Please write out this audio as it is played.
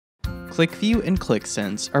QlikView and Qlik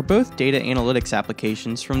Sense are both data analytics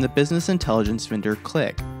applications from the business intelligence vendor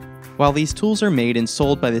Qlik. While these tools are made and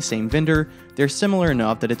sold by the same vendor, they're similar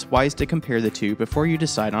enough that it's wise to compare the two before you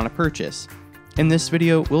decide on a purchase. In this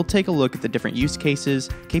video, we'll take a look at the different use cases,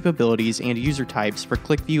 capabilities, and user types for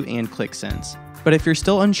QlikView and Qlik Sense. But if you're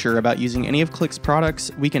still unsure about using any of Qlik's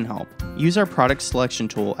products, we can help. Use our product selection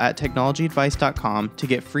tool at TechnologyAdvice.com to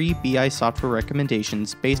get free BI software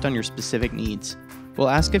recommendations based on your specific needs. We'll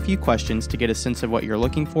ask a few questions to get a sense of what you're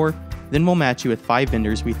looking for, then we'll match you with 5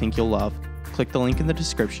 vendors we think you'll love. Click the link in the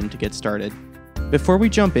description to get started. Before we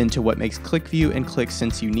jump into what makes QlikView and Qlik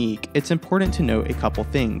Sense unique, it's important to note a couple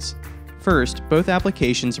things. First, both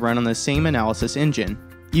applications run on the same analysis engine.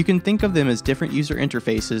 You can think of them as different user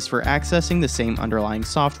interfaces for accessing the same underlying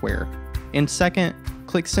software. And second,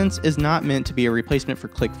 Qlik Sense is not meant to be a replacement for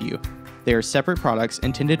QlikView. They are separate products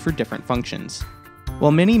intended for different functions.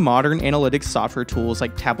 While many modern analytics software tools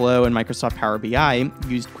like Tableau and Microsoft Power BI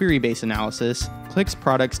use query-based analysis, Qlik's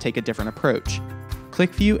products take a different approach.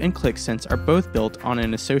 QlikView and Qlik Sense are both built on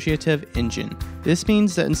an associative engine. This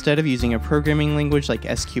means that instead of using a programming language like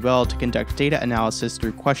SQL to conduct data analysis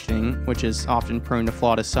through questioning, which is often prone to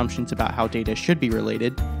flawed assumptions about how data should be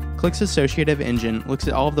related, Qlik's associative engine looks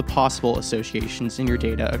at all of the possible associations in your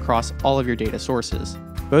data across all of your data sources.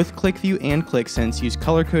 Both QlikView and Qlik Sense use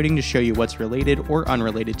color coding to show you what's related or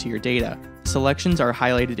unrelated to your data. Selections are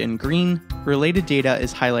highlighted in green, related data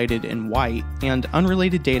is highlighted in white, and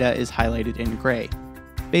unrelated data is highlighted in gray.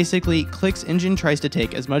 Basically, Qlik's engine tries to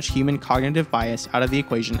take as much human cognitive bias out of the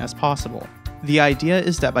equation as possible. The idea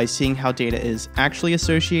is that by seeing how data is actually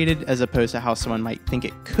associated as opposed to how someone might think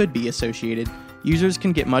it could be associated, users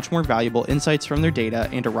can get much more valuable insights from their data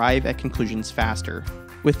and arrive at conclusions faster.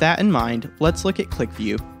 With that in mind, let's look at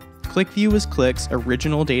QlikView. QlikView was Qlik's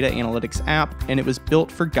original data analytics app, and it was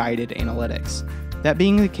built for guided analytics. That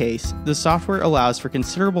being the case, the software allows for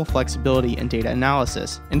considerable flexibility in data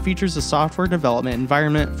analysis and features a software development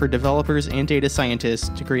environment for developers and data scientists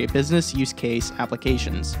to create business use case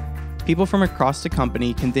applications. People from across the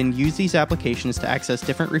company can then use these applications to access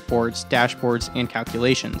different reports, dashboards, and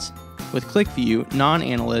calculations. With QlikView,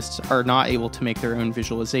 non-analysts are not able to make their own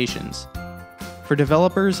visualizations. For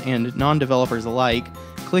developers and non-developers alike,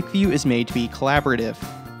 QlikView is made to be collaborative.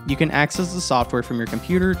 You can access the software from your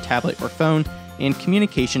computer, tablet, or phone, and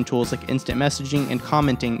communication tools like instant messaging and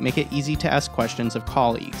commenting make it easy to ask questions of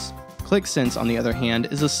colleagues. Qlik Sense, on the other hand,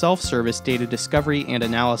 is a self-service data discovery and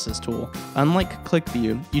analysis tool. Unlike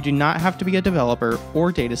QlikView, you do not have to be a developer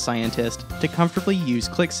or data scientist to comfortably use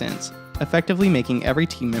Qlik Sense, effectively making every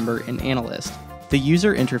team member an analyst. The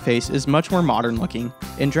user interface is much more modern looking,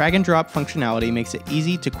 and drag-and-drop functionality makes it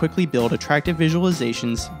easy to quickly build attractive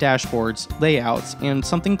visualizations, dashboards, layouts, and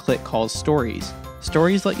something Qlik calls stories.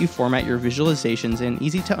 Stories let you format your visualizations in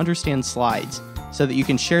easy-to-understand slides, so that you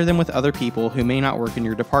can share them with other people who may not work in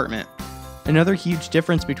your department. Another huge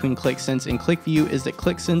difference between Qlik Sense and QlikView is that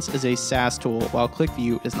Qlik Sense is a SaaS tool, while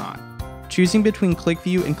QlikView is not. Choosing between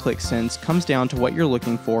QlikView and Qlik Sense comes down to what you're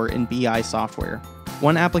looking for in BI software.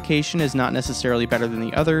 One application is not necessarily better than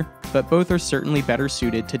the other, but both are certainly better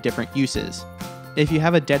suited to different uses. If you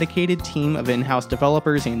have a dedicated team of in-house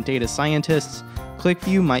developers and data scientists,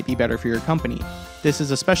 QlikView might be better for your company. This is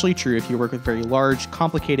especially true if you work with very large,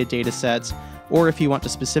 complicated data sets, or if you want to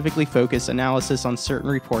specifically focus analysis on certain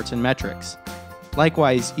reports and metrics.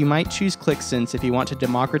 Likewise, you might choose Qlik Sense if you want to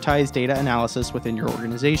democratize data analysis within your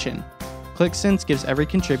organization. Qlik Sense gives every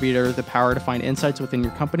contributor the power to find insights within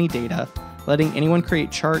your company data, letting anyone create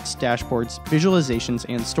charts, dashboards, visualizations,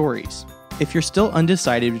 and stories. If you're still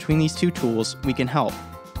undecided between these two tools, we can help.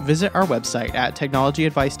 Visit our website at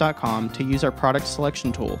TechnologyAdvice.com to use our product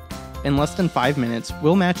selection tool. In less than 5 minutes,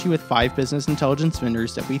 we'll match you with 5 business intelligence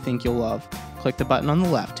vendors that we think you'll love. Click the button on the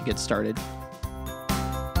left to get started.